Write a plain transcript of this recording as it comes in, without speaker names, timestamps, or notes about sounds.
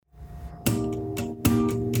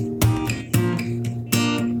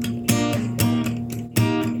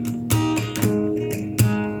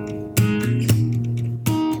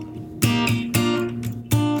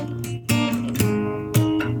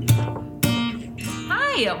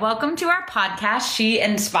Hi, welcome to our podcast, She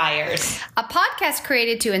Inspires. A podcast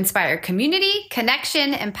created to inspire community,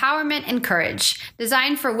 connection, empowerment, and courage.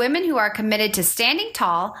 Designed for women who are committed to standing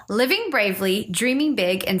tall, living bravely, dreaming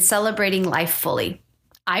big, and celebrating life fully.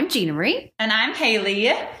 I'm Gina Marie. And I'm Haley.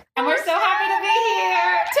 And we're so happy to be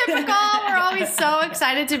here. Typical. We're always so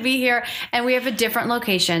excited to be here. And we have a different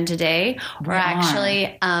location today. We're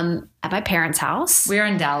actually at my parents' house. We're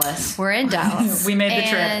in Dallas. We're in Dallas. We made the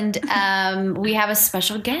trip. And we have a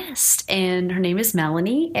special guest. And her name is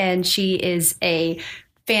Melanie. And she is a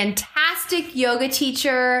fantastic yoga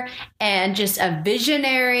teacher and just a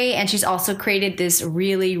visionary. And she's also created this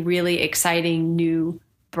really, really exciting new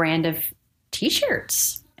brand of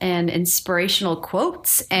t-shirts and inspirational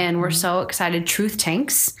quotes. And we're so excited, Truth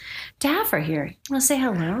Tanks, to have her here. Want to say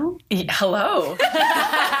hello? Hello. Is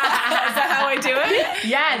that how I do it?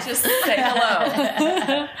 Yeah, just say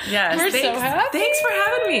hello. Yes. We're so happy. Thanks for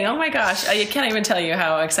having me. Oh my gosh. I can't even tell you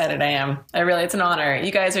how excited I am. It's an honor.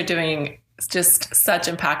 You guys are doing just such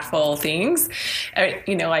impactful things.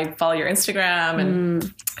 I follow your Instagram and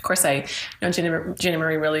of course I know Gina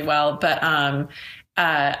Marie really well, but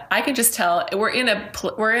I can just tell we're in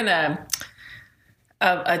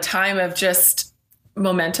a time of just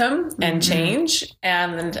momentum and change,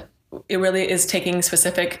 and it really is taking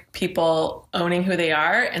specific people owning who they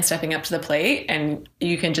are and stepping up to the plate, and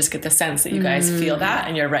you can just get the sense that you guys feel that,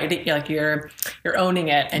 and you're right, you're owning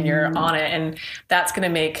it and you're on it, and that's going to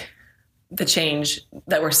make the change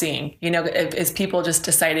that we're seeing, is people just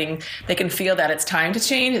deciding they can feel that it's time to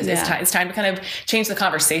change. It's time to kind of change the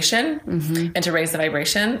conversation and to raise the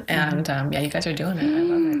vibration. And you guys are doing it.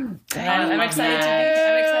 I love it. I'm excited to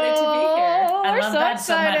be here. I love that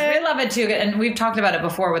so much. We love it too. And we've talked about it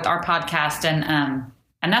before with our podcast. And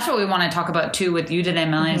that's what we want to talk about too with you today,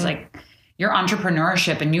 Melanie, is like your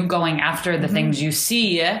entrepreneurship and you going after the things you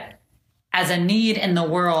see as a need in the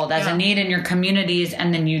world, as a need in your communities,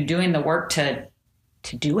 and then you doing the work to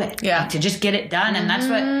do it, like to just get it done. And that's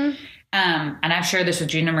what, and I've shared this with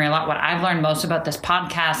Gina Marie a lot, what I've learned most about this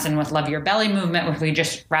podcast and with Love Your Belly movement, which we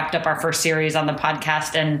just wrapped up our first series on the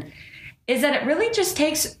podcast, and is that it really just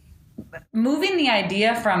takes moving the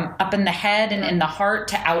idea from up in the head and in the heart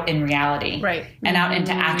to out in reality, right? And out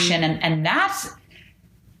into action. And that's,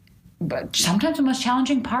 but sometimes the most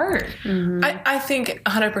challenging part. I think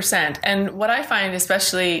 100%. And what I find,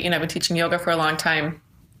 especially, I've been teaching yoga for a long time,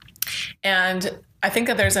 and I think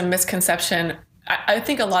that there's a misconception. I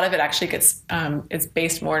think a lot of it actually gets, it's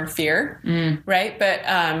based more in fear, right? But,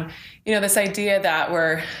 this idea that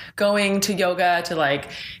we're going to yoga to like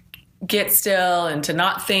get still and to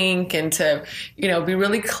not think and to, be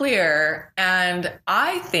really clear. And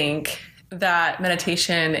I think that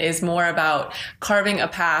meditation is more about carving a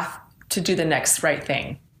path to do the next right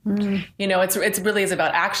thing. It's really is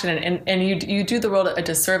about action, and you do the world a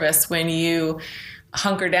disservice when you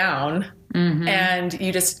hunker down and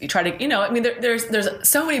you try to, there's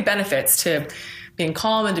so many benefits to being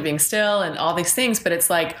calm and to being still and all these things, but it's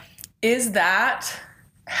like, is that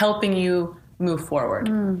helping you move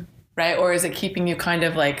forward? Right? Or is it keeping you kind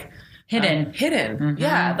of like hidden?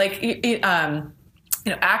 Yeah. Like,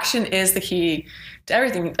 action is the key to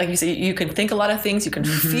everything. Like you say, you can think a lot of things, you can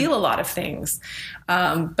feel a lot of things,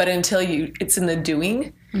 but until it's in the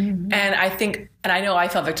doing. And I think, and I know I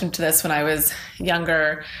fell victim to this when I was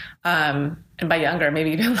younger, and by younger,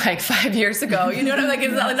 maybe even like 5 years ago, what I mean? Like,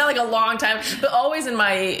 it's not like a long time, but always in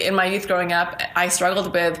my youth growing up, I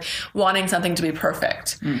struggled with wanting something to be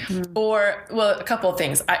perfect, or, well, a couple of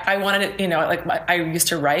things. I wanted it, I used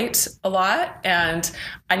to write a lot, and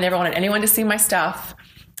I never wanted anyone to see my stuff.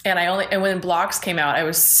 And when blogs came out, I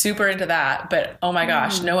was super into that, but oh my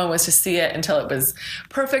gosh, no one was to see it until it was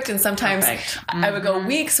perfect. And sometimes I would go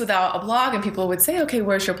weeks without a blog, and people would say, okay,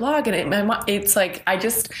 where's your blog? And it's like, I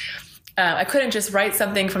couldn't just write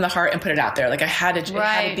something from the heart and put it out there. Like, it had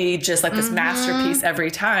to be just like this masterpiece every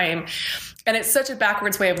time. And it's such a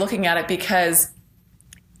backwards way of looking at it, because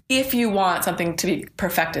if you want something to be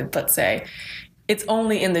perfected, let's say, it's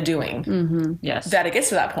only in the doing that it gets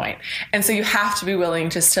to that point. And so you have to be willing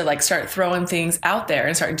just to like start throwing things out there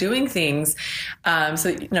and start doing things. So,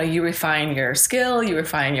 you refine your skill, you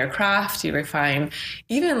refine your craft, you refine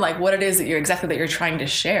even like what it is that you're trying to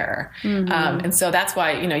share. And so that's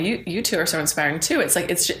why, you two are so inspiring too. It's like,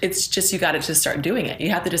 it's just, you got to just start doing it. You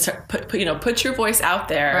have to just start put your voice out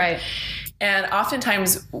there. Right. And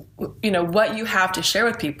oftentimes, what you have to share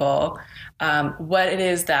with people, what it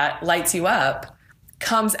is that lights you up,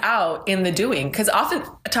 comes out in the doing. Because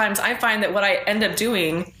oftentimes I find that what I end up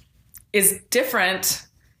doing is different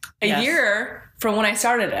a year from when I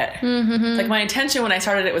started it. Mm-hmm. Like my intention when I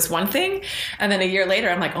started it was one thing, and then a year later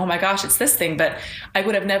I'm like, oh my gosh, it's this thing. But I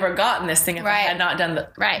would have never gotten this thing if I had not done the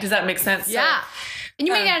Right. Does that make sense? Yeah. And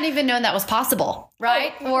you may not even know that was possible,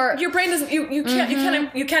 right? Or your brain doesn't. You can't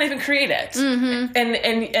even create it.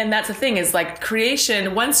 Mm-hmm. And that's the thing is like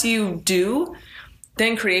creation. Once you do,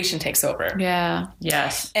 then creation takes over. yeah.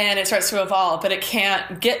 Yes. And it starts to evolve, but it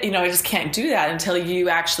can't get. It just can't do that until you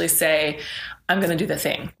actually say, I'm going to do the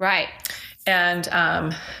thing. Right. And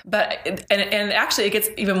and actually it gets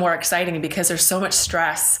even more exciting because there's so much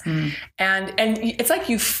stress, and it's like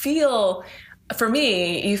you feel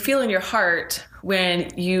in your heart when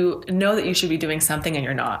you know that you should be doing something and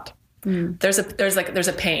you're not. There's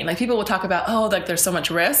a pain. Like people will talk about, oh, like there's so much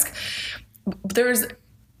risk. There's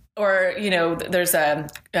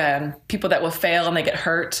people that will fail and they get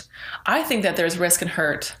hurt. I think that there's risk and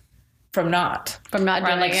hurt from not doing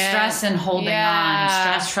like it. stress and holding on,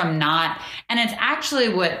 stress from not. And it's actually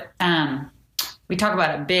what we talk about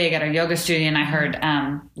at Big at our yoga studio. And I heard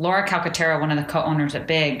Laura Calcaterra, one of the co-owners at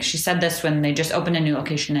Big, she said this when they just opened a new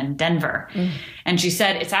location in Denver. And she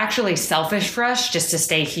said, it's actually selfish for us just to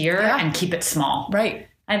stay here and keep it small. right.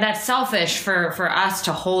 And that's selfish for us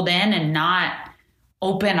to hold in and not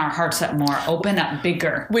open our hearts up more, open up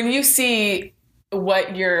bigger. When you see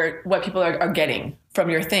what people are getting from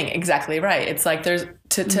your thing, exactly right. It's like there's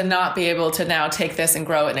to not be able to now take this and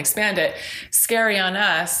grow it and expand it. Scary on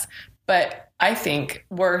us, but I think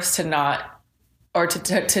worse to not or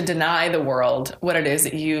to deny the world what it is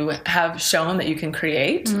that you have shown that you can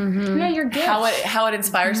create. Yeah, your gifts. How it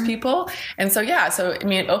inspires people. And so I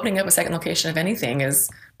mean, opening up a second location of anything is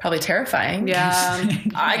probably terrifying. Yeah.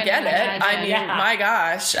 I get it. I mean, my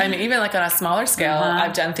gosh. I mean, even like on a smaller scale,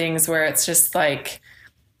 I've done things where it's just like,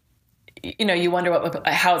 you wonder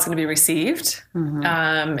how it's going to be received.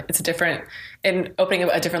 It's a different, and opening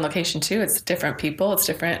a different location too. It's different people. It's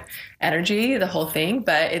different energy, the whole thing.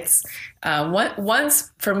 But it's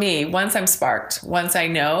once I'm sparked, once I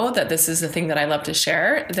know that this is the thing that I love to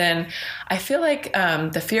share, then I feel like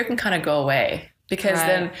the fear can kind of go away because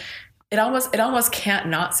then it almost can't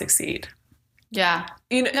not succeed. Yeah.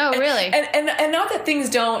 No, really. And not that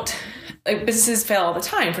things don't, like businesses fail all the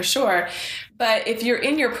time for sure. But if you're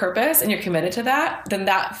in your purpose and you're committed to that, then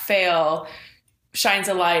that fail shines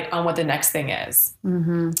a light on what the next thing is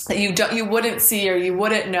that you wouldn't see or you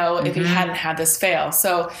wouldn't know if you hadn't had this fail.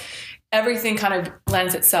 So everything kind of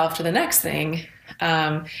lends itself to the next thing.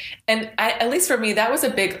 And at least for me, that was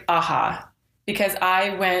a big aha because I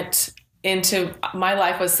went into my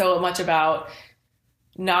life was so much about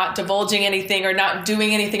not divulging anything or not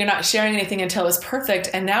doing anything or not sharing anything until it was perfect.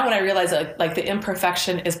 And now when I realize that like the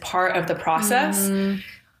imperfection is part of the process,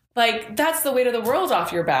 like that's the weight of the world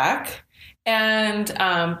off your back. And,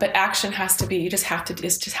 but action has to be, you just have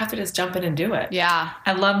to jump in and do it. Yeah.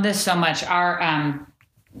 I love this so much. Our,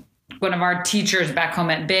 one of our teachers back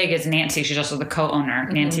home at Big is Nancy. She's also the co-owner,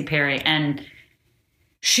 Nancy Perry. And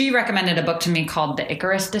she recommended a book to me called The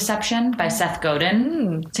Icarus Deception by Seth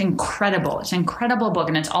Godin. It's incredible. It's an incredible book,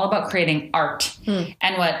 and it's all about creating art.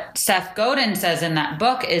 And what Seth Godin says in that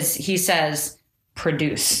book is he says,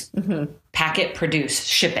 produce, pack it, produce,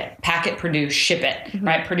 ship it, pack it, produce, ship it,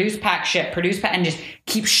 right? Produce, pack, ship, produce, pack, and just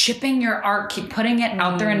keep shipping your art, keep putting it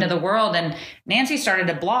out there into the world. And Nancy started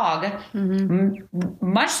a blog,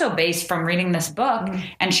 much so based from reading this book,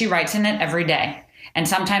 and she writes in it every day. And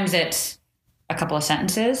sometimes it's a couple of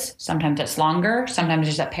sentences, sometimes it's longer, sometimes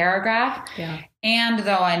just a paragraph. Yeah. And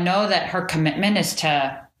though I know that her commitment is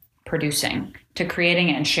to producing, to creating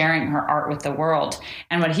it and sharing her art with the world.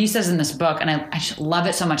 And what he says in this book, and I just love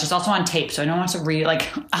it so much. It's also on tape, so I don't want to read it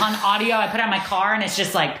like on audio. I put it on my car and it's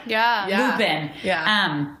just like looping.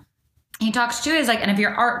 Yeah. He talks too is like, and if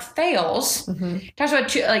your art fails, he talks about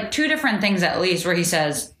two different things at least, where he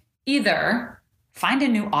says either find a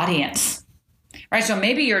new audience. Right. So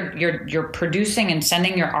maybe you're producing and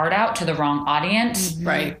sending your art out to the wrong audience.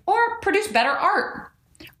 Right. Or produce better art,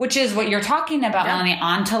 which is what you're talking about, Melanie,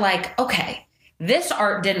 on to like, okay, this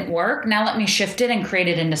art didn't work. Now let me shift it and create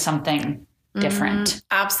it into something different.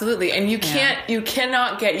 Absolutely. And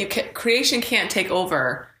creation can't take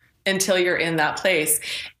over until you're in that place.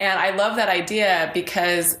 And I love that idea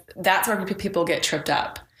because that's where people get tripped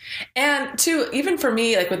up. And too, even for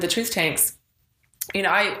me, like with the truth tanks,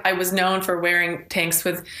 I was known for wearing tanks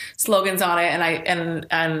with slogans on it,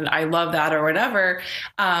 and I love that or whatever.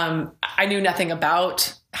 I knew nothing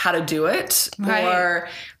about how to do it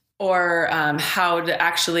or how to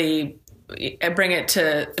actually bring it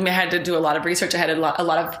to. I mean, I had to do a lot of research. I had a lot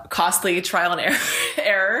of costly trial and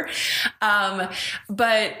error.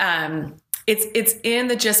 it's in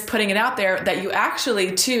the just putting it out there that you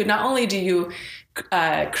actually too, not only do you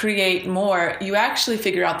create more, you actually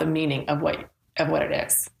figure out the meaning of what it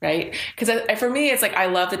is, right? Because for me, it's like, I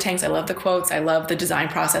love the tanks, I love the quotes, I love the design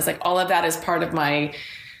process. Like all of that is part of my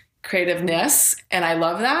creativeness, and I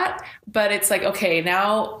love that. But it's like, okay,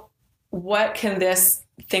 now what can this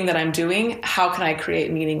thing that I'm doing, how can I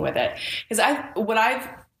create meaning with it? Because what I've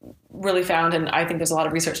really found, and I think there's a lot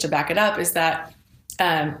of research to back it up, is that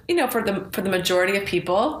for the majority of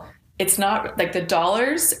people, it's not like the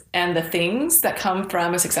dollars and the things that come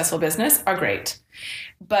from a successful business are great,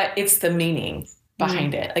 but it's the meaning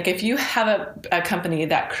behind it. Like if you have a company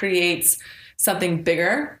that creates something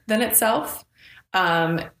bigger than itself,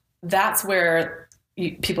 that's where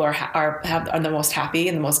people are the most happy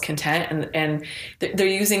and the most content, and they're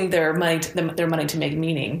using their money to make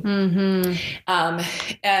meaning.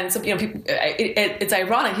 And so people, it's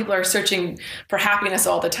ironic. People are searching for happiness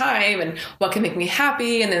all the time, and what can make me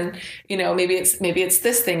happy, and then maybe it's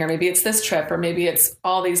this thing, or maybe it's this trip, or maybe it's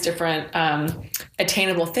all these different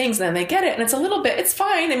attainable things, and then they get it, and it's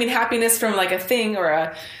fine. I mean, happiness from like a thing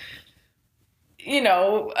or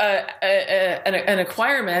an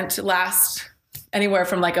acquirement lasts anywhere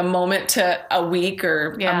from like a moment to a week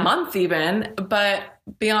or a month even, but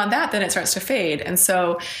beyond that, then it starts to fade. And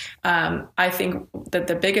so I think that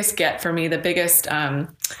the biggest get for me, the biggest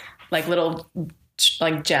like little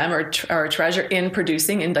like gem or treasure in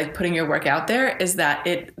producing and like putting your work out there is that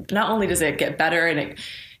it not only does it get better and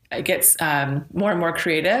it gets more and more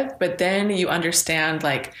creative, but then you understand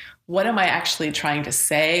like, what am I actually trying to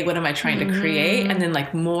say? What am I trying to create? And then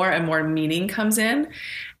like more and more meaning comes in.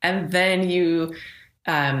 And then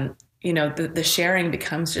the sharing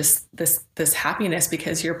becomes just this happiness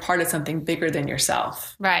because you're part of something bigger than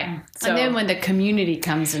yourself. Right. So, and then when the community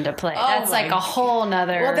comes into play, that's like a whole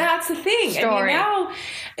nother Well, that's the thing. story. I mean, now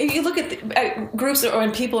you look at groups or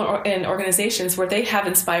people or in organizations where they have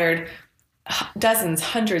inspired dozens,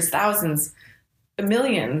 hundreds, thousands,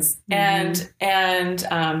 millions, and I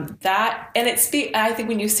think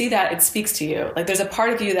when you see that, it speaks to you. Like there's a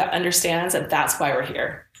part of you that understands that that's why we're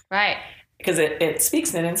here, right? Because it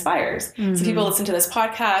speaks and it inspires. So people listen to this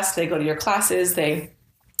podcast, they go to your classes, and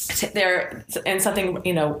something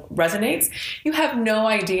resonates. You have no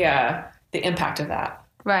idea the impact of that,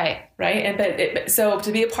 right? And so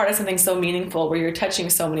to be a part of something so meaningful where you're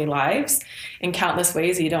touching so many lives in countless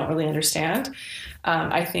ways that you don't really understand,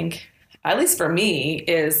 I think, at least for me,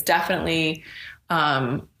 is definitely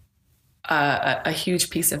a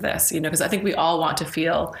huge piece of this, because I think we all want to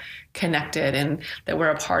feel connected and that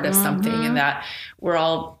we're a part of something and that we're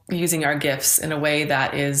all using our gifts in a way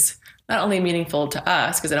that is not only meaningful to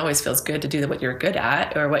us, because it always feels good to do what you're good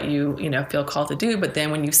at or what you feel called to do, but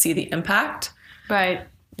then when you see the impact, right,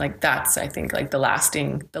 like that's, I think, like the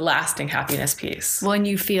lasting happiness piece. When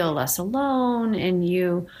you feel less alone and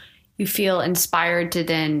you feel inspired to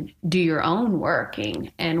then do your own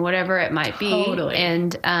working and whatever it might be. Totally.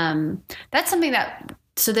 And that's something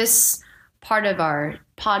so this part of our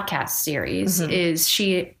podcast series is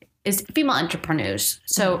female entrepreneurs.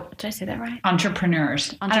 So did I say that right?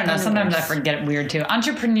 Entrepreneurs. I don't know. Sometimes I forget weird too.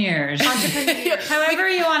 Entrepreneurs. However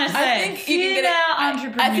you want to say. I think you can get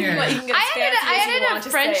entrepreneurs. I added a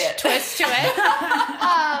French twist to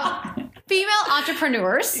it. Female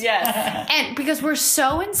entrepreneurs. Yes. And because we're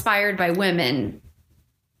so inspired by women,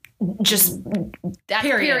 just that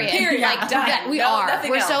period. Like that we are.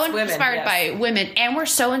 We're so inspired by women, and we're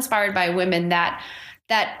so inspired by women that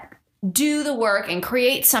do the work and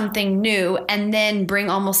create something new and then bring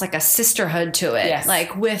almost like a sisterhood to it,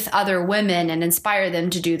 like with other women, and inspire them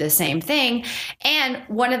to do the same thing. And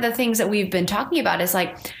one of the things that we've been talking about is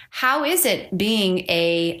like, how is it being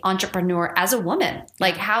a entrepreneur as a woman?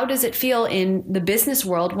 Like, how does it feel in the business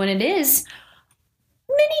world when it is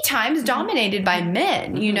many times dominated by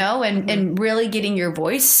men, and really getting your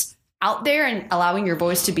voice out there and allowing your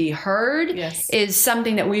voice to be heard is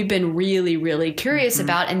something that we've been really, really curious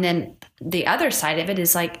about. And then the other side of it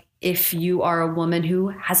is like, if you are a woman who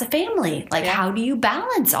has a family, like how do you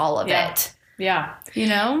balance all of it? Yeah.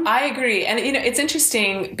 I agree. And, it's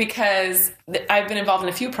interesting because I've been involved in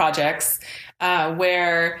a few projects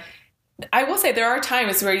where I will say there are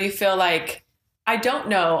times where you feel like, I don't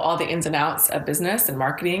know all the ins and outs of business and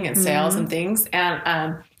marketing and sales and things.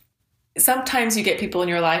 And sometimes you get people in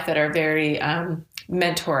your life that are very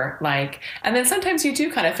mentor-like. And then sometimes you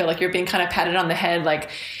do kind of feel like you're being kind of patted on the head. Like,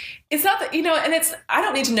 it's not that, and I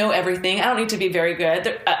don't need to know everything. I don't need to be very good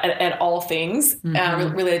at all things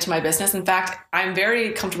related to my business. In fact, I'm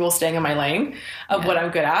very comfortable staying in my lane of what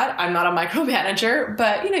I'm good at. I'm not a micromanager,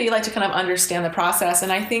 but, you like to kind of understand the process.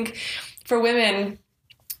 And I think for women,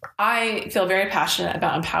 I feel very passionate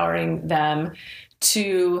about empowering them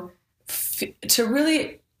to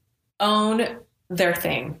really own their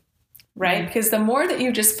thing, right? Because the more that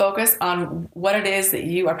you just focus on what it is that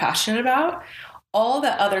you are passionate about, all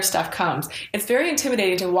the other stuff comes. It's very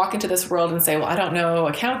intimidating to walk into this world and say, well, I don't know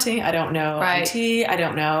accounting. I don't know IT. I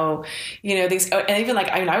don't know, these, and even like,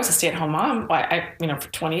 I was a stay-at-home mom,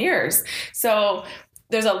 for 20 years. So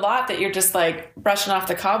there's a lot that you're just like brushing off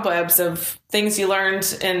the cobwebs of things you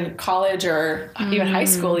learned in college or even high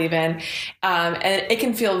school even. And it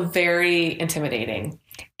can feel very intimidating.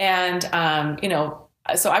 And,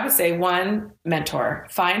 so I would say, one, mentor.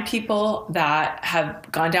 Find people that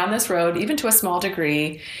have gone down this road, even to a small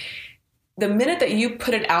degree. The minute that you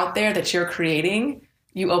put it out there that you're creating,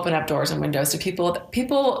 you open up doors and windows to people.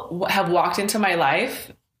 People have walked into my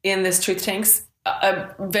life in this Truth Tanks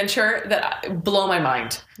venture that blow my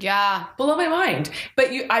mind. Yeah. Blow my mind. But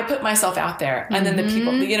I put myself out there, and then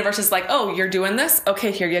the universe is like, oh, you're doing this? Okay,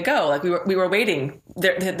 here you go. Like we were waiting.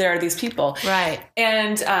 There are these people. Right.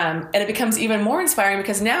 And it becomes even more inspiring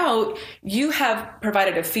because now you have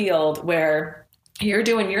provided a field where you're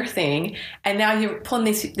doing your thing, and now you're pulling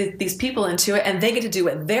these people into it, and they get to do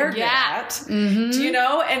what they're good at. Mm-hmm.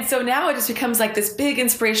 And so now it just becomes like this big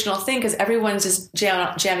inspirational thing because everyone's just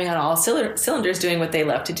jamming on all cylinders, doing what they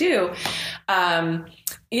love to do.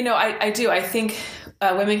 I do. I think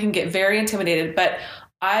women can get very intimidated, but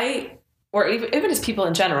or even just people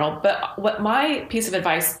in general. But what my piece of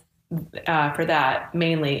advice for that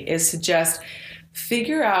mainly is to just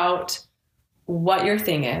figure out what your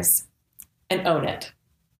thing is. And own it,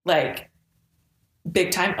 like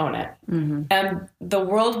big time own it. Mm-hmm. And the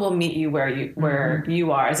world will meet you where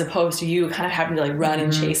you are, as opposed to you kind of having to like run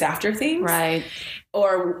and chase after things. Right.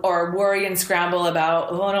 Or worry and scramble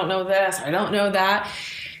about, oh, I don't know this, I don't know that.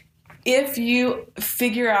 If you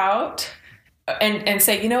figure out and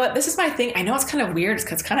say, you know what, this is my thing. I know it's kind of weird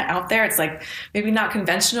because it's kind of out there. It's like maybe not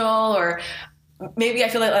conventional, or maybe I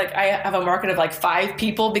feel like I have a market of like 5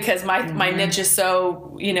 people because my niche is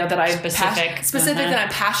so, that I'm specific that I'm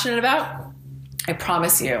passionate about. I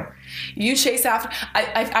promise you chase after.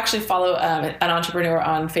 I actually follow an entrepreneur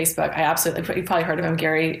on Facebook. You probably heard of him,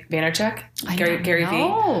 Gary Vaynerchuk. Gary V.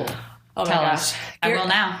 Oh my gosh. I will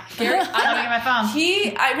now. Gary, I'm looking at my phone.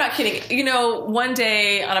 I'm not kidding. One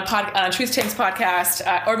day on a Truth Tanks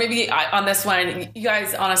podcast, or maybe on this one, you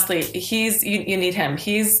guys, honestly, you need him.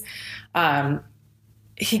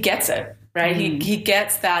 He gets it, right? He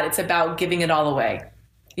gets that it's about giving it all away.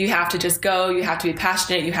 You have to just go. You have to be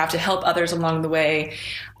passionate. You have to help others along the way.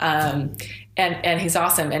 And he's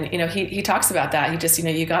awesome. And, he talks about that. He just,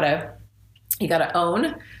 you gotta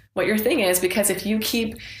own what your thing is, because if you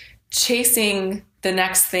keep chasing the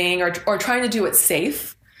next thing or trying to do it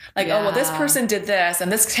safe, like, oh, well, this person did this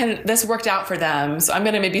and this worked out for them, so I'm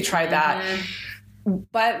going to maybe try that.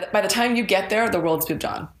 But by the time you get there, the world's moved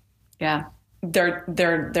on. Yeah. It's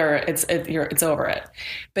over it.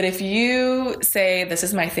 But if you say, this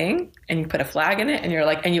is my thing, and you put a flag in it, and you're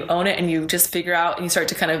like, and you own it, and you just figure out, and you start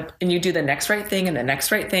to and you do the next right thing and the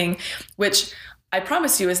next right thing, which I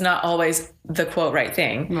promise you is not always the quote right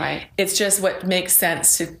thing. Right. It's just what makes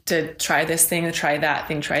sense to try this thing, to try that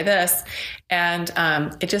thing, try this. And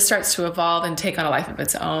it just starts to evolve and take on a life of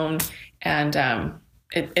its own. And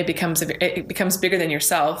it becomes bigger than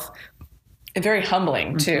yourself. Very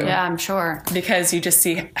humbling too. Yeah, I'm sure. Because you just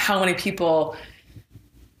see how many people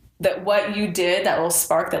that what you did that will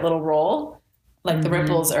spark that little roll, like the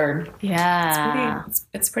ripples are. Yeah,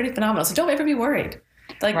 it's pretty phenomenal. So don't ever be worried.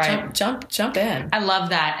 Like jump in. I love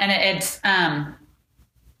that, and it's a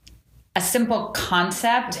simple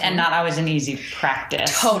concept and not always an easy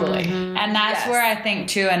practice. Totally, and that's where I think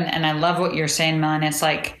too. And I love what you're saying, Melanie. It's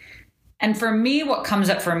like, and for me, what comes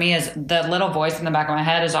up for me is the little voice in the back of my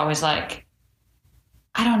head is always like,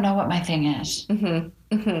 I don't know what my thing is. Or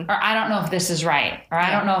I don't know if this is right. Or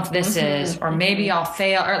I don't know if this is. Or maybe I'll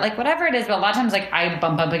fail. Or like whatever it is. But a lot of times like I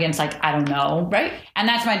bump up against like, I don't know. Right. And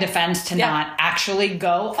that's my defense to not actually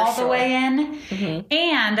go all the way in.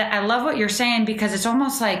 And I love what you're saying because it's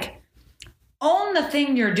almost like own the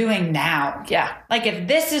thing you're doing now. Yeah. Like if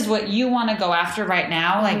this is what you want to go after right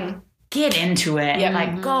now, like get into it. Yeah.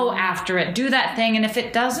 Like go after it. Do that thing. And if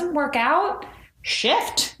it doesn't work out,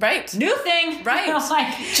 shift. Right. New thing. Right.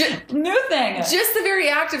 New thing. Just the very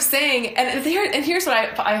act of saying, and here's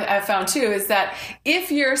what I found too, is that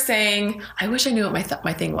if you're saying, I wish I knew what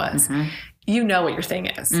my thing was, you know what your thing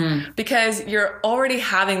is. Because you're already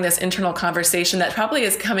having this internal conversation that probably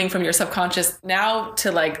is coming from your subconscious now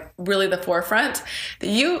to like really the forefront, that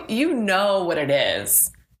you know what it is.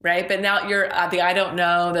 right? But now you're the I don't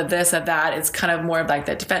know, the this, of that. It's kind of more of like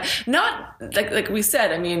the defense. Not like we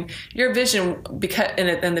said. I mean, your vision because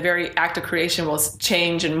in the very act of creation will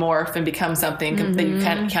change and morph and become something that you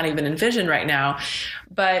can't even envision right now.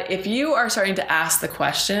 But if you are starting to ask the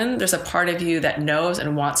question, there's a part of you that knows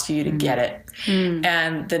and wants you to get it,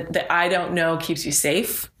 and the I don't know keeps you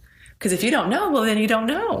safe. Because if you don't know, well, then you don't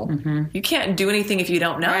know. You can't do anything if you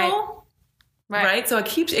don't know. Right. So it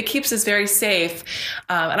keeps us very safe.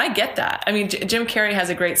 And I get that. I mean, Jim Carrey has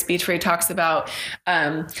a great speech where he talks about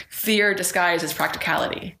fear disguised as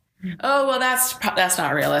practicality. Oh, well, that's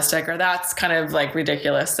not realistic, or that's kind of like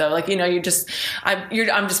ridiculous. So like,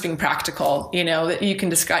 I'm just being practical, that you can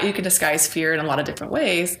disguise fear in a lot of different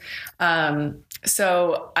ways.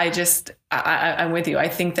 So I'm with you. I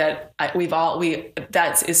think that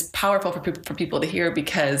that is powerful for people to hear,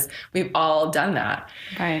 because we've all done that.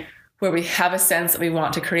 Right. Where we have a sense that we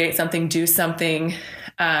want to create something, do something.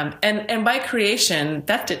 And by creation,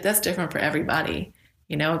 that's different for everybody.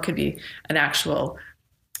 It could be an actual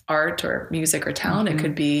art or music or talent. It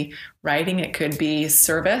could be writing. It could be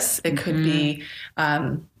service. It could be,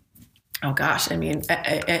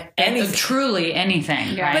 truly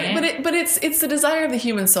anything. Right? But it's the desire of the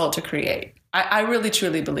human soul to create. I really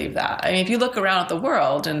truly believe that. I mean, if you look around at the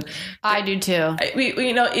world, and I do too.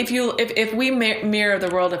 If we mirror the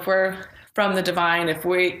world, if we're from the divine, if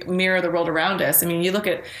we mirror the world around us, I mean, you look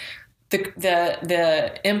at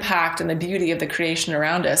the impact and the beauty of the creation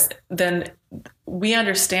around us, then we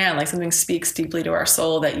understand, like, something speaks deeply to our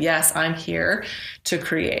soul that, yes, I'm here to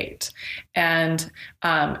create. And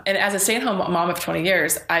as a stay-at-home mom of 20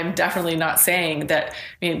 years, I'm definitely not saying that,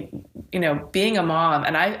 being a mom,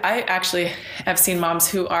 and I actually have seen moms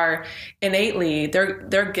who are innately,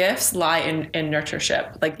 their gifts lie in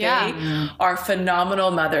nurtureship. Like, they are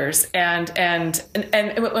phenomenal mothers. And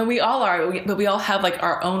we all are, but we all have like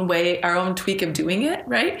our own way, our own tweak of doing it.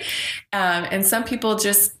 Right. And some people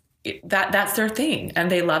just, that's their thing,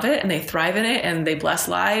 and they love it and they thrive in it and they bless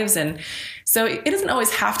lives. And so it doesn't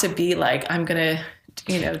always have to be like, I'm going to,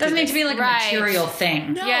 it doesn't need to be like a material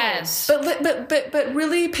thing. No. Yes. But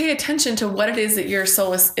really pay attention to what it is that your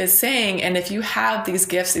soul is saying. And if you have these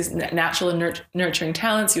gifts, these natural and nurturing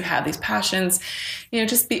talents, you have these passions,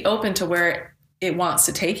 just be open to where it wants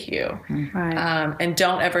to take you. Right. And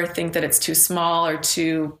don't ever think that it's too small or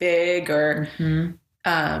too big, or,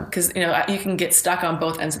 because you can get stuck on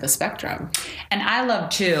both ends of the spectrum. And I love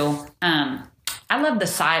too. I love the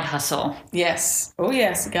side hustle. Yes. Oh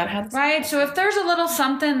yes, you gotta have. Right. So if there's a little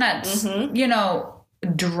something that's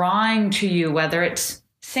drawing to you, whether it's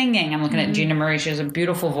singing, I'm looking at Gina Marie. She has a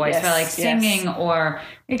beautiful voice. Yes, but like singing, or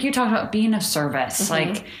like you talked about being of service,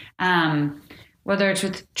 like whether it's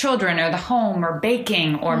with children or the home or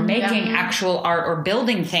baking or making actual art or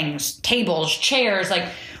building things, tables, chairs, like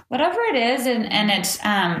whatever it is, and it's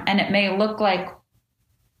and it may look like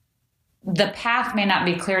the path may not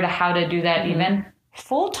be clear to how to do that even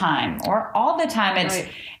full time or all the time.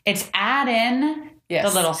 It's add in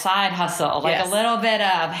the little side hustle, like a little bit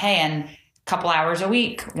of, hey, and a couple hours a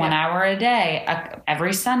week, 1 hour a day,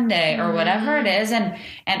 every Sunday or whatever it is, and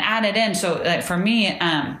add it in. So for me,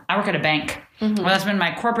 I work at a bank. Well, that's been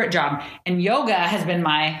my corporate job, and yoga has been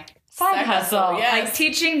my side hustle, like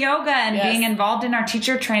teaching yoga and being involved in our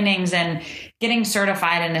teacher trainings and getting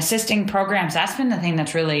certified and assisting programs. That's been the thing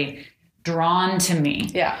that's really drawn to me.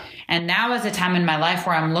 Yeah. And now is a time in my life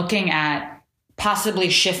where I'm looking at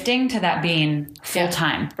possibly shifting to that being full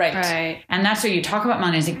time. Right. And that's what you talk about,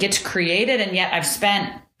 Melanie, is it gets created. And yet I've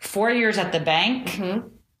spent 4 years at the bank,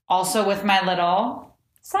 also with my little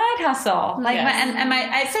side hustle. Like,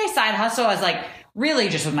 I say side hustle as like really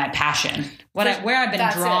just with my passion, where I've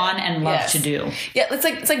been drawn and love to do. Yeah.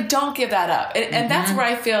 It's like, don't give that up. And that's where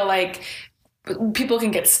I feel like people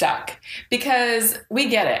can get stuck, because we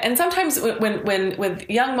get it. And sometimes when with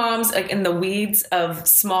young moms, like in the weeds of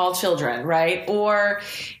small children, right? Or,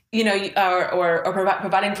 or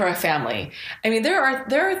providing for a family. I mean, there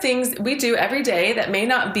are things we do every day that may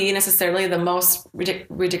not be necessarily the most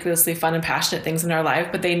ridiculously fun and passionate things in our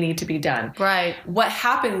life, but they need to be done. Right. What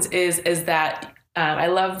happens is that I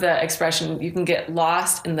love the expression, you can get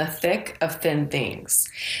lost in the thick of thin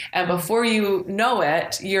things. And before you know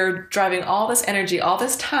it, you're driving all this energy, all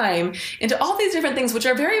this time into all these different things, which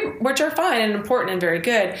are fine and important and very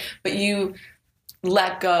good, but you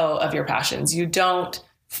let go of your passions. You can't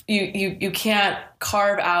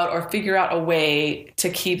carve out or figure out a way to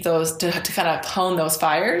keep those, to kind of hone those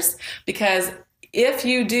fires, because if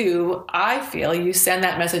you do, I feel you send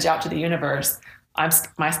that message out to the universe.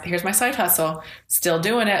 here's my side hustle, still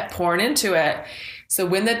doing it, pouring into it. So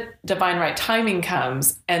when the divine right timing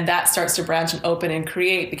comes and that starts to branch and open and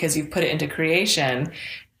create because you've put it into creation,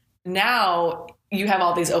 now you have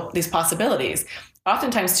all these possibilities.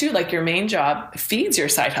 Oftentimes too, like your main job feeds your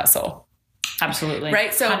side hustle. Absolutely.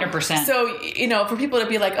 Right. So 100%. So, for people to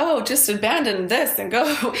be like, oh, just abandon this and go,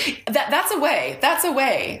 that's a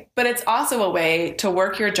way, but it's also a way to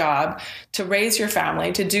work your job, to raise your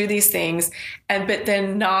family, to do these things, but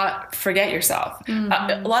then not forget yourself.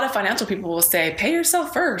 A lot of financial people will say, pay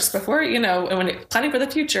yourself first before, and when planning for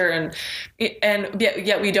the future, and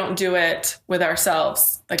yet we don't do it with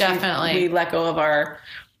ourselves. Like Definitely. We let go of our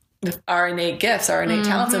innate gifts, our innate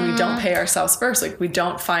talents, and we don't pay ourselves first. Like we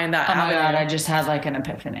don't find that. Oh my avenue. God, I just had like an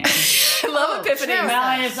epiphany. I love epiphanies.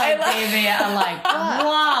 Melanie just like gave me a like,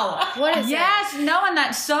 whoa. What is yes, no, and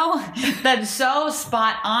that's so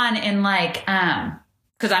spot on in like,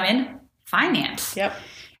 because I'm in finance. Yep.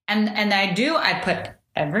 And I put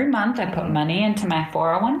every month I put money into my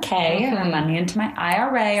 401k or money into my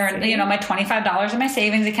IRA or my $25 in my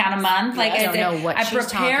savings account a month. Like I don't know what she's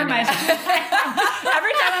prepare talking myself.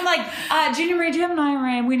 Every time I'm like, Junior Marie, do you have an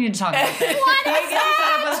IRA? We need to talk about this. What is Get you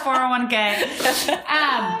set up with 401k.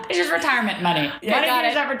 It's just retirement money. Yeah, Money got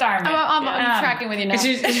is it. at retirement. I'm tracking with you now. It's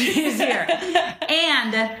easier.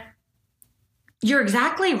 And you're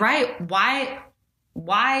exactly right. Why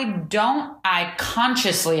don't I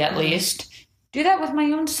consciously, at least, do that with my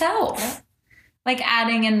own self? Like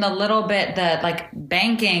adding in the little bit that like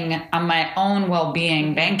banking on my own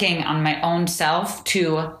well-being, banking on my own self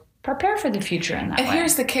to prepare for the future in that way. And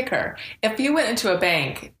here's the kicker. If you went into a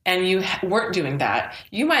bank and you weren't doing that,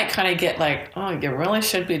 you might kind of get like, oh, you really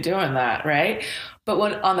should be doing that, right? But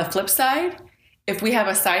on the flip side, if we have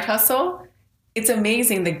a side hustle, it's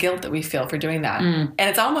amazing the guilt that we feel for doing that. And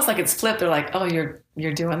it's almost like it's flipped. They're like, oh,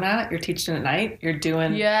 you're doing that? You're teaching at night? You're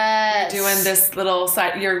doing this little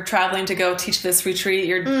side, you're traveling to go teach this retreat.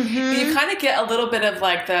 You kind of get a little bit of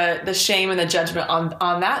like the shame and the judgment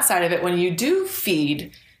on that side of it when you do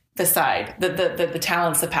feed the side, the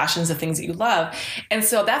talents, the passions, the things that you love. And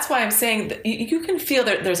so that's why I'm saying that you can feel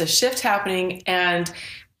that there's a shift happening, and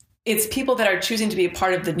it's people that are choosing to be a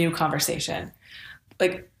part of the new conversation.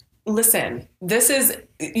 Like, listen,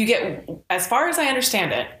 you get, as far as I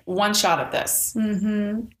understand it, one shot at this.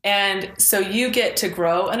 And so you get to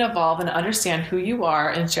grow and evolve and understand who you are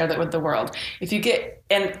and share that with the world. If you get,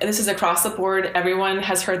 and this is across the board, everyone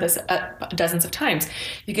has heard this dozens of times,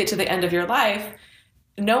 you get to the end of your life,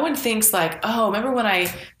 no one thinks like, oh, remember when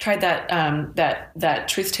I tried that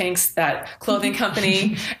Truth Tanks, that clothing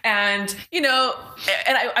company, and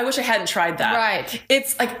I wish I hadn't tried that. Right.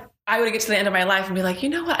 It's like, I would get to the end of my life and be like, you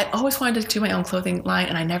know what? I always wanted to do my own clothing line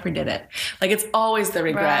and I never did it. Like, it's always the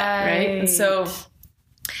regret, right? And so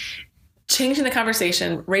changing the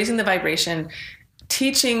conversation, raising the vibration,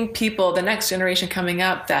 teaching people, the next generation coming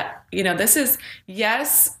up, that, this is,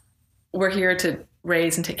 yes, we're here to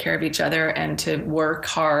raise and take care of each other and to work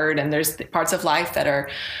hard. And there's parts of life that are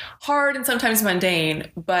hard and sometimes mundane,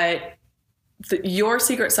 but your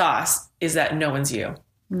secret sauce is that no one's you.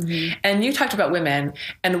 And you talked about women,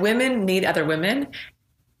 and women need other women.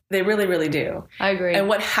 They really, really do. I agree. And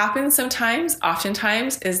what happens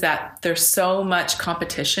oftentimes, is that there's so much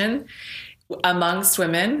competition amongst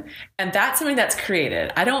women, and that's something that's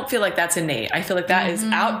created. I don't feel like that's innate. I feel like that is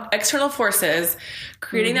external forces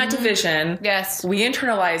creating that division. Yes. We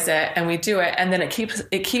internalize it and we do it, and then it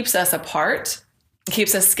keeps us apart. It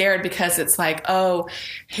keeps us scared because it's like, oh,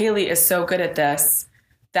 Haley is so good at this.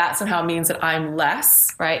 That somehow means that I'm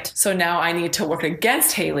less. Right. So now I need to work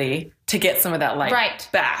against Haley to get some of that light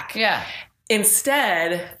back. Yeah.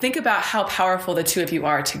 Instead, think about how powerful the two of you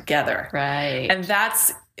are together. Right. And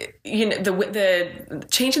that's, the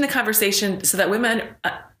changing the conversation so that women,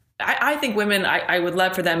 I think women, I would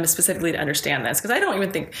love for them specifically to understand this, because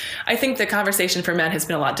I think the conversation for men has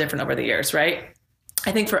been a lot different over the years, right?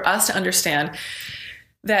 I think for us to understand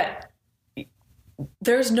that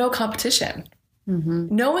there's no competition.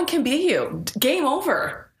 No one can be you. Game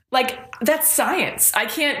over. Like, that's science.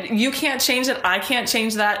 You can't change it. I can't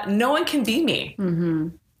change that. No one can be me.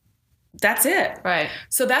 That's it. Right.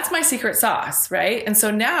 So that's my secret sauce, right? And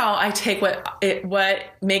so now I take what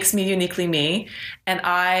makes me uniquely me, and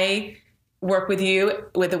I work with you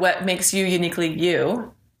with what makes you uniquely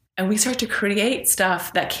you, and we start to create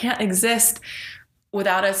stuff that can't exist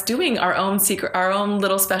without us doing our own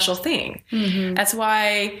little special thing. That's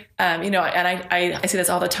why, and I see this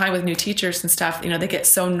all the time with new teachers and stuff. They get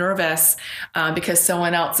so nervous because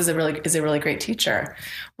someone else is a really great teacher.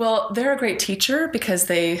 Well, they're a great teacher because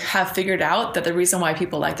they have figured out that the reason why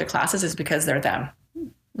people like their classes is because they're them.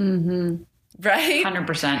 right?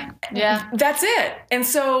 100%. Yeah. That's it. And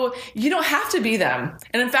so you don't have to be them.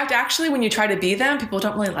 And in fact, actually, when you try to be them, people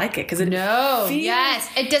don't really like it because it Yes.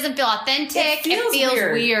 It doesn't feel authentic. It feels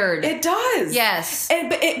weird. It does. Yes.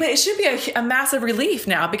 But it should be a massive relief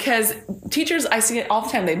now because teachers, I see it all the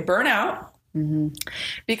time, they burn out.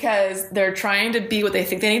 Because they're trying to be what they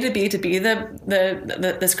think they need to be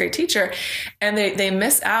this great teacher, and they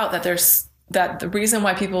miss out that the reason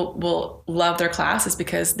why people will love their class is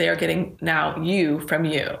because they are getting now you from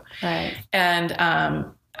you, Right.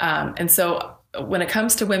 And so when it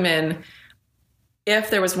comes to women, if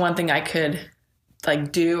there was one thing I could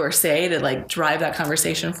like do or say to like drive that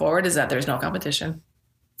conversation forward, is that there's no competition.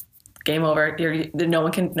 Game over. No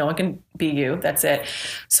one can beat you. That's it.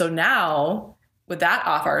 So now, with that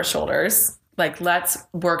off our shoulders, like let's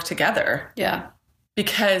work together. Yeah.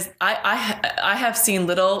 Because I have seen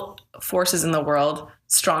little forces in the world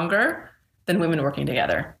stronger than women working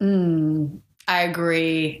together. I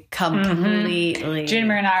agree completely. Junior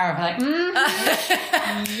Marie and I are like,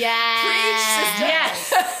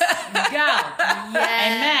 Yes. go.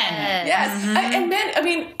 Amen. Yes. And men, I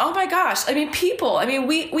mean, oh my gosh. I mean, people, I mean,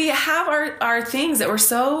 we have our things that we're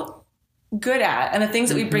so good at and the things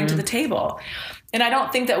that we bring to the table. And I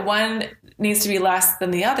don't think that one needs to be less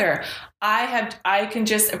than the other. I can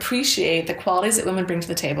just appreciate the qualities that women bring to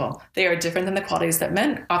the table. They are different than the qualities that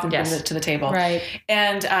men often bring to the table. Right.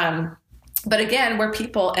 And, but again, we're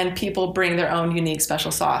people, and people bring their own unique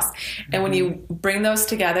special sauce. And when you bring those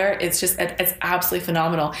together, it's absolutely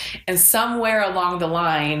phenomenal. And somewhere along the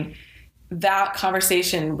line, that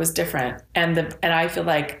conversation was different. And I feel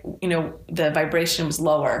like, the vibration was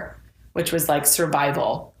lower, which was like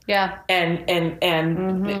survival. Yeah. And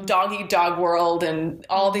dog eat dog world and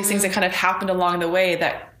all these things that kind of happened along the way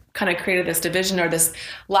that kind of created this division or this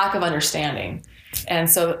lack of understanding. And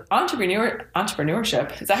so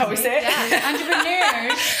entrepreneurship, is that how we say it? Yeah.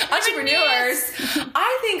 Entrepreneurs,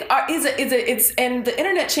 I think and the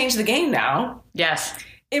internet changed the game now. Yes.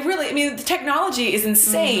 It really, I mean, the technology is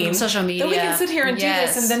insane. Social media. That we can sit here and do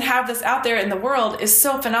this and then have this out there in the world is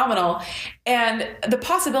so phenomenal. And the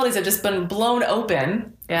possibilities have just been blown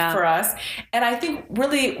open for us. And I think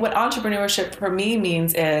really what entrepreneurship for me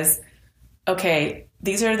means is, okay,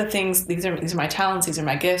 these are the things, these are my talents, these are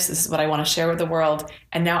my gifts, this is what I want to share with the world.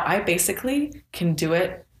 And now I basically can do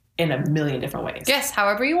it in a million different ways. Yes,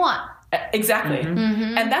 however you want. Exactly.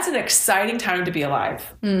 And that's an exciting time to be alive.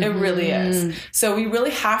 It really is. So we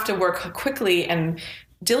really have to work quickly and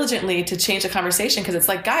diligently to change the conversation, because it's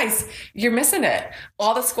like, guys, you're missing it.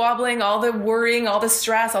 All the squabbling, all the worrying, all the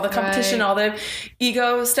stress, all the competition, all the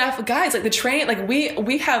ego stuff. Guys, like the train, like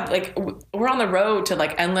we have like, we're on the road to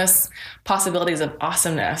like endless possibilities of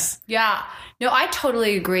awesomeness. Yeah. No, I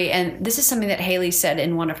totally agree. And this is something that Haley said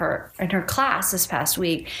in her class this past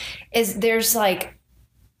week, is there's like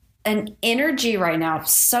an energy right now,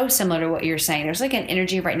 so similar to what you're saying. There's like an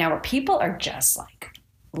energy right now where people are just like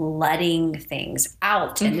letting things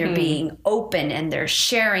out and they're being open and they're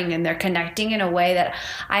sharing and they're connecting in a way that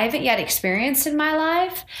I haven't yet experienced in my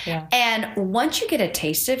life. Yeah. And once you get a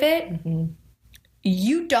taste of it,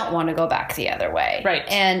 you don't want to go back the other way. Right.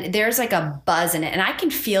 And there's like a buzz in it, and I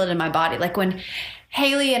can feel it in my body. Like when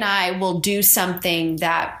Haley and I will do something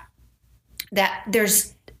that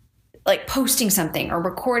there's like posting something or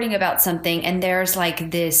recording about something, and there's like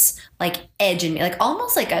this like edge in me, like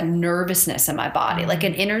almost like a nervousness in my body, like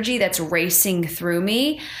an energy that's racing through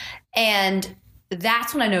me. And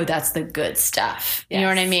that's when I know that's the good stuff. You know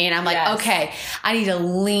what I mean? I'm like, okay, I need to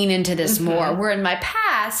lean into this more. Where in my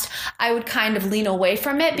past, I would kind of lean away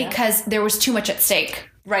from it because there was too much at stake.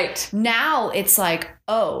 Right. Now it's like,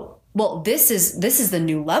 oh, well, this is the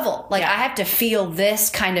new level. Like I have to feel this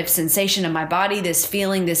kind of sensation in my body, this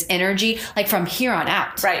feeling, this energy, like from here on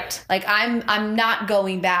out. Right. Like I'm not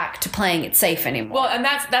going back to playing it safe anymore. Well, and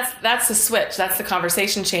that's the switch. That's the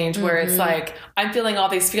conversation change where it's like, I'm feeling all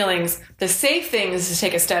these feelings. The safe thing is to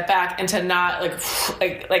take a step back and to not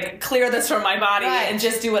like clear this from my body and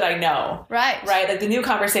just do what I know. Right. Right. Like the new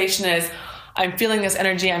conversation is, I'm feeling this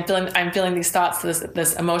energy. I'm feeling these thoughts,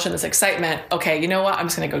 this emotion, this excitement. Okay, you know what? I'm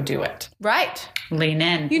just going to go do it. Right. Lean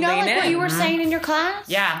in. You know, like what you were saying in your class?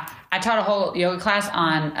 Yeah. I taught a whole yoga class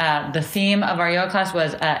on the theme of our yoga class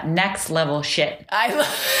was next level shit. Period.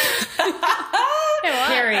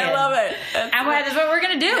 I love it. And that's what we're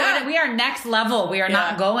going to do. Yeah. We are next level. We are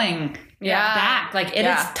not going back. Like it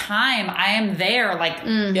is time. I am there. Like,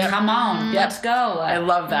 come on, let's go. I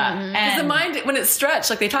love that. Because the mind, when it's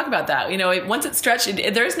stretched, like they talk about that, once it's stretched,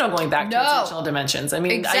 there is no going back to its original dimensions. I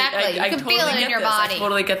mean, exactly. I you can totally feel it in your body. I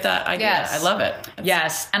totally get that idea. Yes. I love it.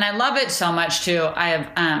 Yes. And I love it so much too. I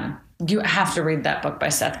have, You have to read that book by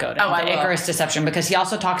Seth Godin, I The will. Icarus Deception, because he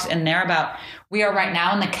also talks in there about we are right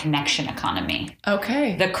now in the connection economy.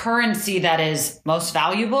 Okay. The currency that is most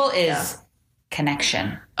valuable is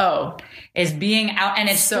connection. Is being out, and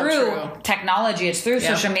it's So through true. technology, it's through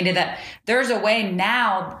social media that there's a way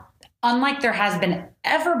now, unlike there has been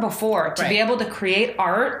ever before, to be able to create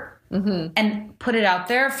art and put it out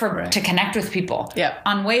there to connect with people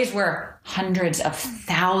on ways where hundreds of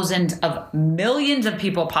thousands of millions of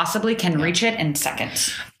people possibly can reach it in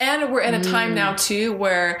seconds. And we're in a time now too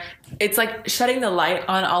where it's like shutting the light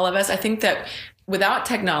on all of us. I think that without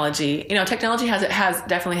technology, technology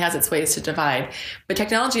definitely has its ways to divide, but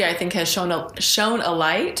technology, I think, has shown a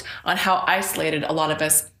light on how isolated a lot of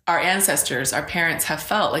us, our ancestors, our parents, have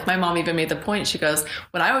felt. Like my mom even made the point. She goes,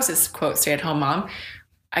 "When I was this quote stay-at-home mom,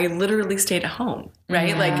 I literally stayed at home."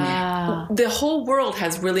 Right? Like the whole world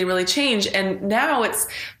has really, really changed, and now it's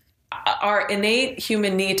our innate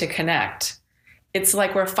human need to connect. It's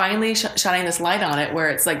like we're finally shining this light on it, where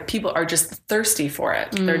it's like people are just thirsty for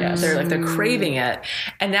it. They're craving it,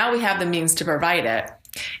 and now we have the means to provide it.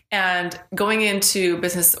 And going into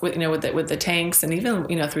business with the tanks, and even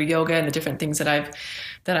through yoga and the different things that I've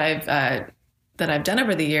done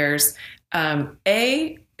over the years,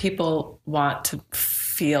 people want to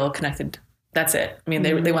feel connected. That's it. I mean,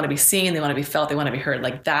 they want to be seen, they want to be felt, they want to be heard.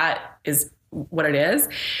 Like that is what it is.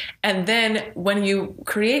 And then when you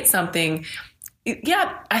create something,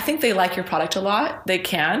 I think they like your product a lot. They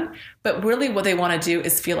can, but really what they want to do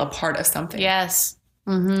is feel a part of something. Yes.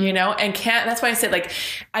 And that's why I said, like,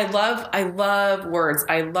 I love words.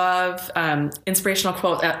 I love inspirational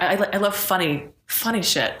quotes. I love funny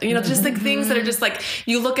shit. Just like things that are just like,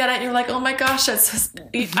 you look at it and you're like, oh my gosh, I love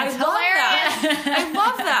that. I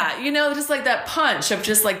love that. Just like that punch of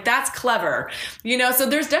just like, that's clever. So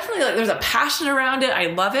there's definitely there's a passion around it. I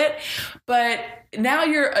love it. But now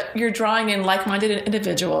you're drawing in like-minded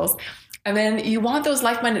individuals. And then you want those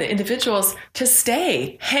like-minded individuals to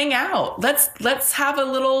stay, hang out. Let's have a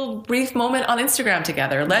little brief moment on Instagram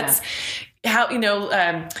together. Let's have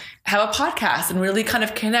a podcast and really kind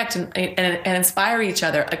of connect and inspire each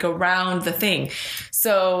other, like around the thing.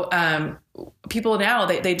 So people now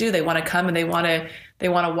they want to come, and they want to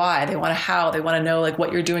why, they want to how, they want to know like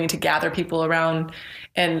what you're doing to gather people around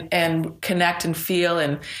and connect and feel,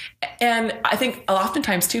 and I think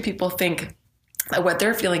oftentimes too people think that what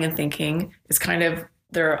they're feeling and thinking is kind of,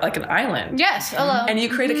 they're like an island. Yes, alone. And you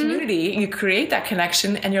create a community, you create that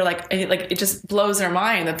connection, and you're like, it just blows their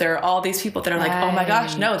mind that there are all these people that are like, oh my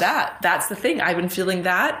gosh, no, that's the thing. I've been feeling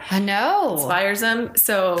that. I know. Inspires them.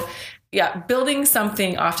 So building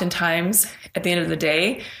something oftentimes at the end of the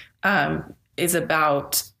day is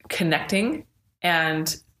about connecting.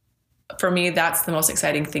 And for me, that's the most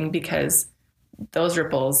exciting thing, because those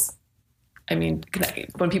ripples, I mean,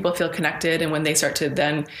 when people feel connected and when they start to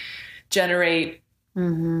then generate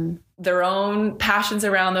their own passions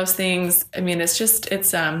around those things, I mean, I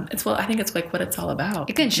think it's like what it's all about.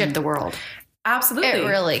 It can shift the world. Absolutely. It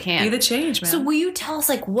really can. Be the change, man. So will you tell us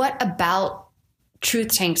like what about Truth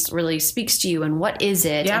Tanks really speaks to you, and what is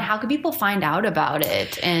it, and how can people find out about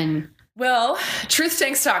it? And well,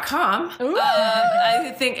 truthtanks.com.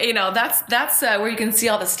 I think, that's where you can see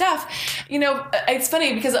all the stuff. It's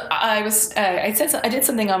funny because I did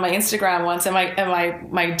something on my Instagram once, and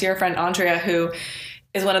my dear friend Andrea, who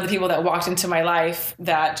is one of the people that walked into my life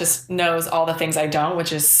that just knows all the things I don't,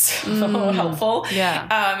 which is so helpful.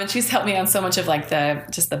 Yeah. And she's helped me on so much of like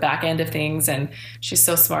the back end of things, and she's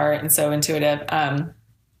so smart and so intuitive.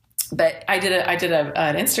 But I did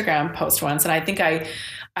an Instagram post once, and I think I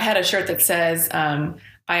had a shirt that says,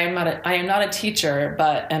 I am not a teacher,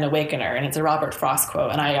 but an awakener. And it's a Robert Frost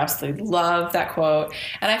quote. And I absolutely love that quote.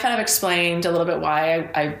 And I kind of explained a little bit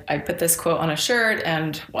why I put this quote on a shirt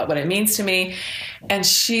and what it means to me. And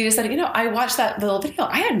she just said, I watched that little video.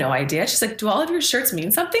 I had no idea. She's like, do all of your shirts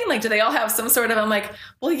mean something? Like, do they all have some sort of, I'm like,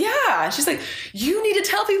 well, yeah. She's like, you need to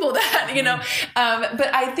tell people that,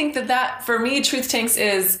 But I think that for me, Truth Tanks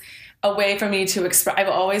is a way for me to express. I've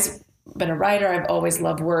always been a writer. I've always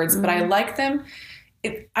loved words, but I like them.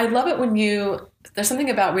 I love it when there's something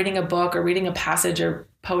about reading a book or reading a passage or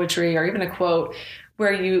poetry or even a quote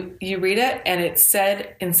where you read it and it's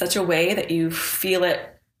said in such a way that you feel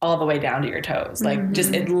it all the way down to your toes. Like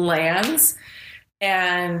just it lands,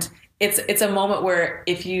 and it's a moment where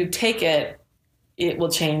if you take it, it will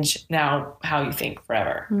change now how you think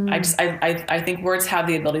forever. I think words have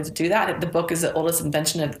the ability to do that. The book is the oldest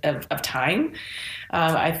invention of time.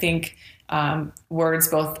 I think words,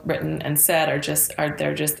 both written and said,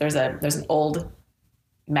 there's an old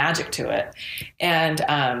magic to it. And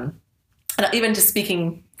even just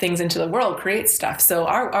speaking things into the world, creates stuff. So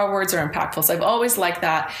our words are impactful. So I've always liked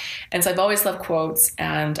that. And so I've always loved quotes.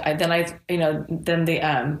 And then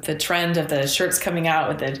the trend of the shirts coming out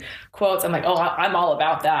with the quotes, I'm like, oh, I'm all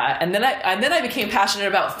about that. And then I became passionate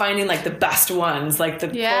about finding like the best ones, like the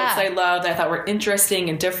quotes I loved, I thought were interesting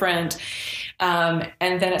and different. And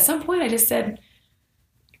then at some point I just said,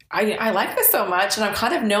 I like this so much, and I'm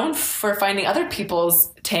kind of known for finding other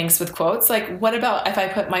people's tanks with quotes. Like, what about if I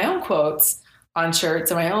put my own quotes on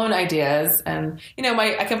shirts and my own ideas? And,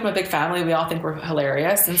 I come from a big family. We all think we're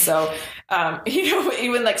hilarious. And so,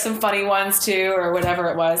 even like some funny ones too, or whatever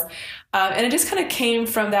it was. And it just kind of came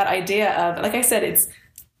from that idea of, like I said, it's,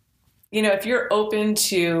 if you're open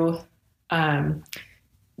to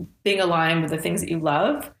being aligned with the things that you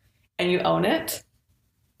love and you own it,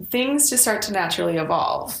 things just start to naturally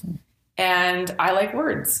evolve. And I like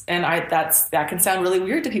words, and that can sound really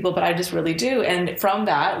weird to people, but I just really do. And from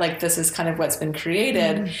that, like, this is kind of what's been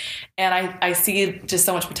created, and I see just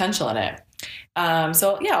so much potential in it.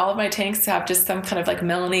 So yeah, all of my tanks have just some kind of like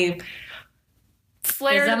Melanie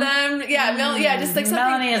flair to them. Yeah, just like something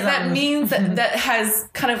Melanieism. That means that has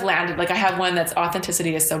kind of landed. Like, I have one that's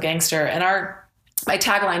authenticity is so gangster, and my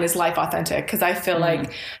tagline is life authentic, because I feel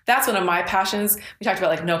like that's one of my passions. We talked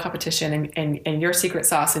about like no competition and your secret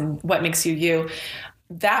sauce and what makes you you.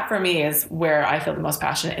 That for me is where I feel the most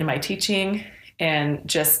passionate in my teaching and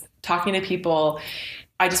just talking to people.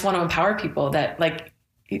 I just want to empower people that like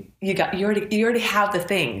you already have the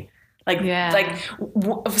thing. Like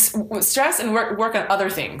stress and work on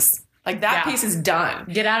other things. Like that piece is done.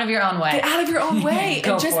 Get out of your own way. Get out of your own way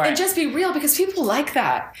and just be real, because people like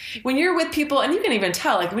that. When you're with people, and you can even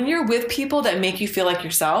tell, like when you're with people that make you feel like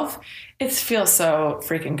yourself, it feels so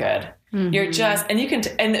freaking good. You're just, and you can,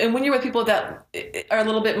 and when you're with people that are a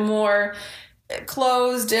little bit more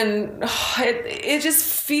closed, and it just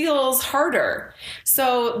feels harder.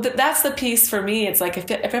 So that's the piece for me. It's like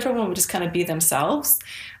if everyone would just kind of be themselves,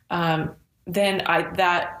 then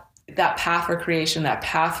that path for creation, that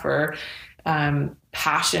path for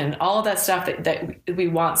passion, all of that stuff that we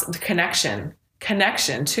want, connection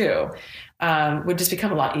too, would just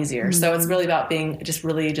become a lot easier. So it's really about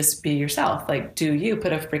just be yourself. Like, do you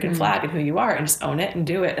put a freaking flag in who you are and just own it and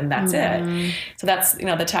do it, and that's it. So that's, the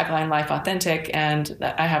tagline, life authentic. And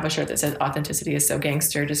I have a shirt that says authenticity is so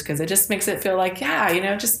gangster, just because it just makes it feel like,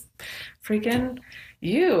 just freaking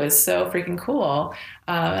you is so freaking cool.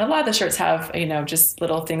 And a lot of the shirts have, just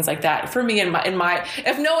little things like that for me in my,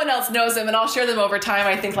 if no one else knows them, and I'll share them over time,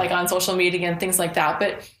 I think, like on social media and things like that.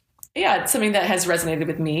 But yeah, it's something that has resonated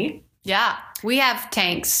with me. Yeah. We have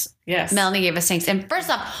tanks. Yes. Melanie gave us tanks. And first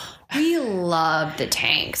off, we love the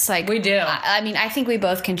tanks. Like, we do. I mean, I think we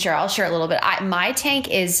both can share. I'll share a little bit. My tank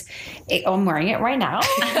is, I'm wearing it right now.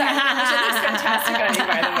 Which looks fantastic on you,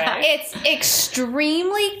 by the way. It's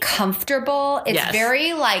extremely comfortable. It's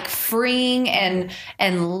very like freeing and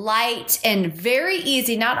light and very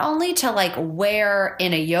easy, not only to like wear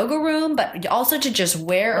in a yoga room, but also to just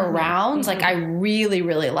wear around. Like, I really,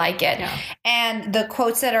 really like it. Yeah. And the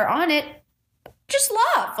quotes that are on it, just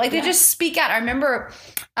love. Like, they just speak out. I remember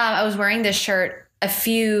I was wearing this shirt a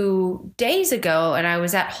few days ago, and I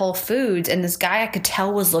was at Whole Foods, and this guy I could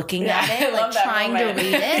tell was looking at it, like trying to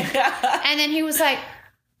read it. And then he was like,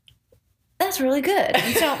 that's really good.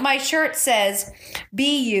 And so my shirt says,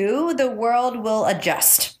 be you, the world will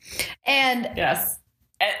adjust. And yes.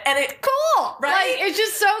 And it cool, right? Like, it's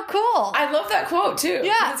just so cool. I love that quote too.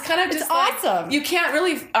 Yeah, it's kind of just awesome. Like, you can't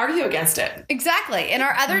really argue against it. Exactly. And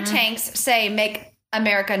our other tanks say, make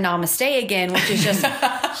America Namaste again, which is just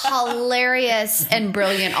hilarious and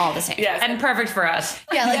brilliant all the same. Yes, and perfect for us.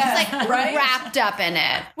 Yeah, like it's like wrapped up in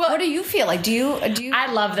it. Well, what do you feel like? Do you? I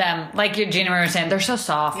love them. Like Gina was saying, they're so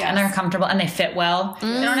soft and they're comfortable and they fit well. They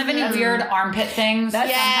don't have any weird armpit things.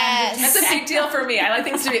 That's a big deal for me. I like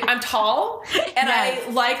things to be. I'm tall, and I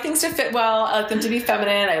like things to fit well. I like them to be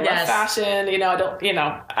feminine. I love fashion. I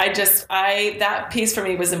don't. That piece for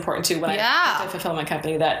me was important too when I did fulfillment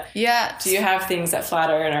company. That do you have things that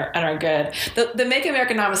flatter and are good? The Make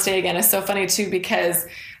America Namaste Again is so funny too, because it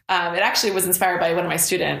actually was inspired by one of my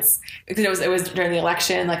students, because it was during the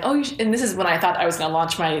election, like, and this is when I thought I was going to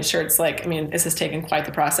launch my shirts. Like, I mean, this has taken quite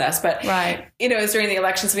the process, but it was during the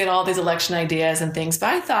elections. We had all these election ideas and things, but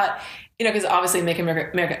I thought, because obviously Make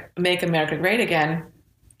America Great Again.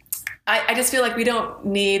 I just feel like we don't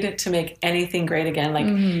need to make anything great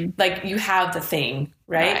again. Like you have the thing,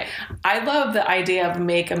 right? I love the idea of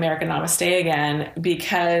Make America Namaste Again,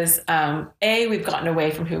 because we've gotten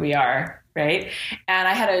away from who we are, right? And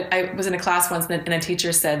I was in a class once, and a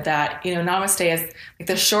teacher said that, Namaste is like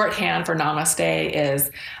the shorthand for Namaste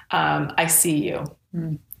is I see you.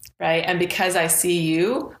 right? And because I see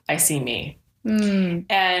you, I see me.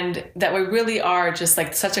 And that we really are just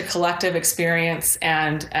like such a collective experience,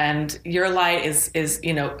 and your light is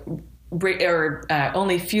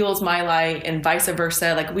only fuels my light, and vice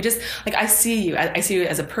versa. Like we just like I see you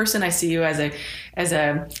as a person, I see you as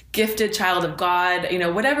a gifted child of God,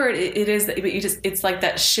 whatever it is that, but it's like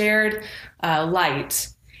that shared light.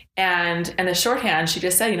 And the shorthand, she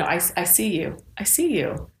just said, I see you.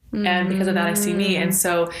 And because of that, I see me. And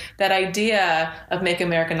so that idea of Make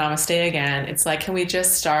America Namaste Again, it's like, can we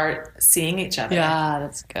just start seeing each other? Yeah,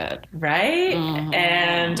 that's good. Right?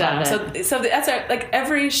 And so that's like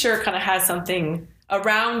every shirt kind of has something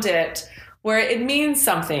around it where it means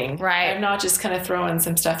something. Right. I'm not just kind of throwing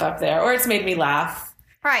some stuff up there, or it's made me laugh.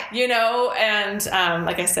 Right. And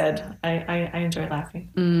like I said, I enjoy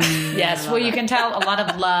laughing. Yes. Well, you can tell a lot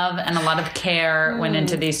of love and a lot of care went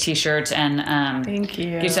into these t-shirts. And thank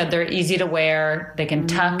you. You said they're easy to wear. They can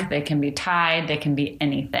tuck. They can be tied. They can be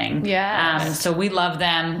anything. Yes. So we love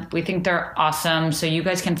them. We think they're awesome. So you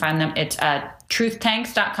guys can find them. It's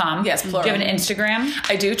truthtanks.com. Yes, plural. Do you have an Instagram?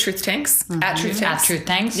 I do. Truth Tanks. At Truth Tanks. At Truth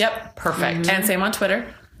Tanks? Yep. Perfect. And same on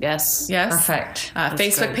Twitter. Yes. Perfect.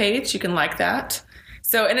 Facebook page. You can like that.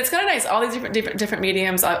 So, and it's kind of nice, all these different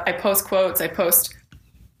mediums. I post quotes.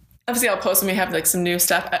 Obviously I'll post when we have like some new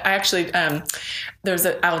stuff. I actually, I'll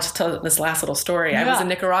just tell this last little story. I was in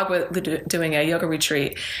Nicaragua doing a yoga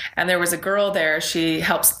retreat, and there was a girl there. She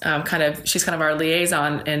helps she's kind of our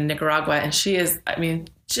liaison in Nicaragua. And she is,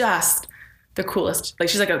 just the coolest. Like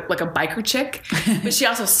she's like a biker chick, but she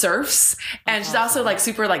also surfs, and she's also like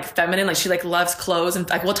super like feminine. Like she like loves clothes, and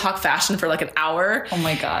like we'll talk fashion for like an hour. Oh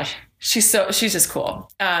my gosh. She's just cool.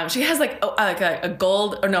 She has like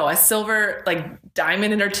a silver like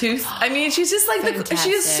diamond in her tooth. She's just like she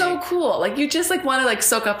is so cool. Like you just like want to like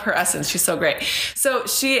soak up her essence. She's so great. So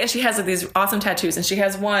she has like these awesome tattoos, and she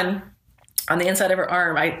has one on the inside of her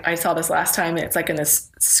arm. I saw this last time, and it's like in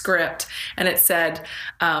this script, and it said,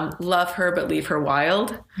 love her, but leave her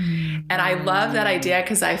wild. And I love that idea,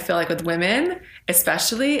 because I feel like with women,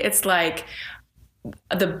 especially, it's like,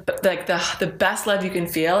 the best love you can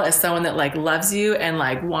feel is someone that like loves you and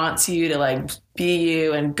like wants you to like be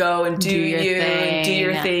you and go and do your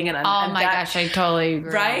thing. And gosh, I totally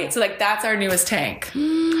agree. Right? So like that's our newest tank. I told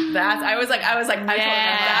them that's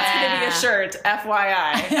going to be a shirt,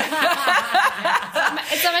 FYI.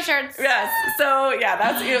 It's on my shirts. Yes. So yeah,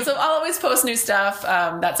 that's, so I'll always post new stuff.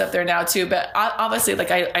 That's up there now too. But obviously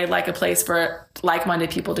like I like a place for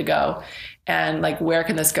like-minded people to go. And like, where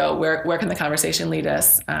can this go? Where can the conversation lead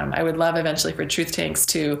us? I would love eventually for Truth Tanks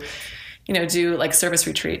to, do like service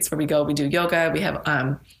retreats where we do yoga. We have,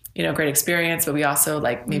 great experience, but we also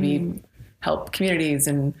like maybe help communities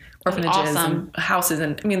and orphanages and houses.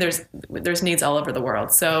 And there's needs all over the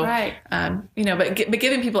world. So, but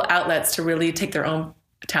giving people outlets to really take their own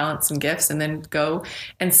talents and gifts and then go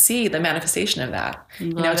and see the manifestation of that.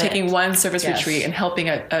 Taking one service retreat and helping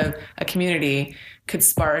a community could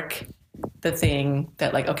spark the thing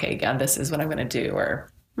that like, okay, again, this is what I'm going to do.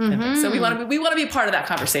 Or so we want to be part of that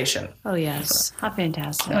conversation. Oh yes. How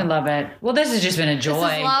fantastic. I love it. Well, this has just been a joy.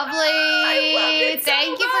 This is lovely. I love it so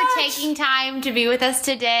Thank you much. for taking time to be with us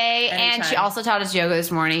today. Anytime. And she also taught us yoga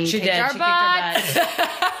this morning. She did. Kicked our butts.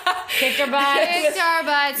 Kicked our butt. Kicked our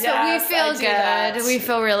butts. So Yes, we feel I do that. good. We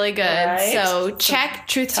feel really good. Right? So check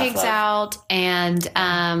Truth Tanks love. out,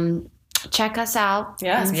 and check us out.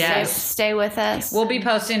 Yes. And Yes. Stay with us. We'll be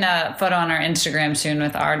posting a photo on our Instagram soon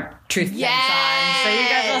with our Truth Tanks on. So you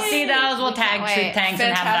guys will see those. We'll tag Can't Truth wait. Tanks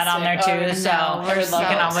and have that on there Fantastic. too. Oh, So we're you so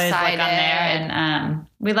can always look on excited. there. And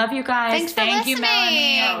we love you guys. Thanks for Thank you, listening.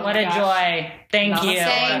 Melanie. Oh what my a gosh. joy. Thank you.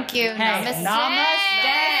 Thank you. Hey, Namaste. namaste.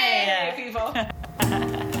 Hey, people.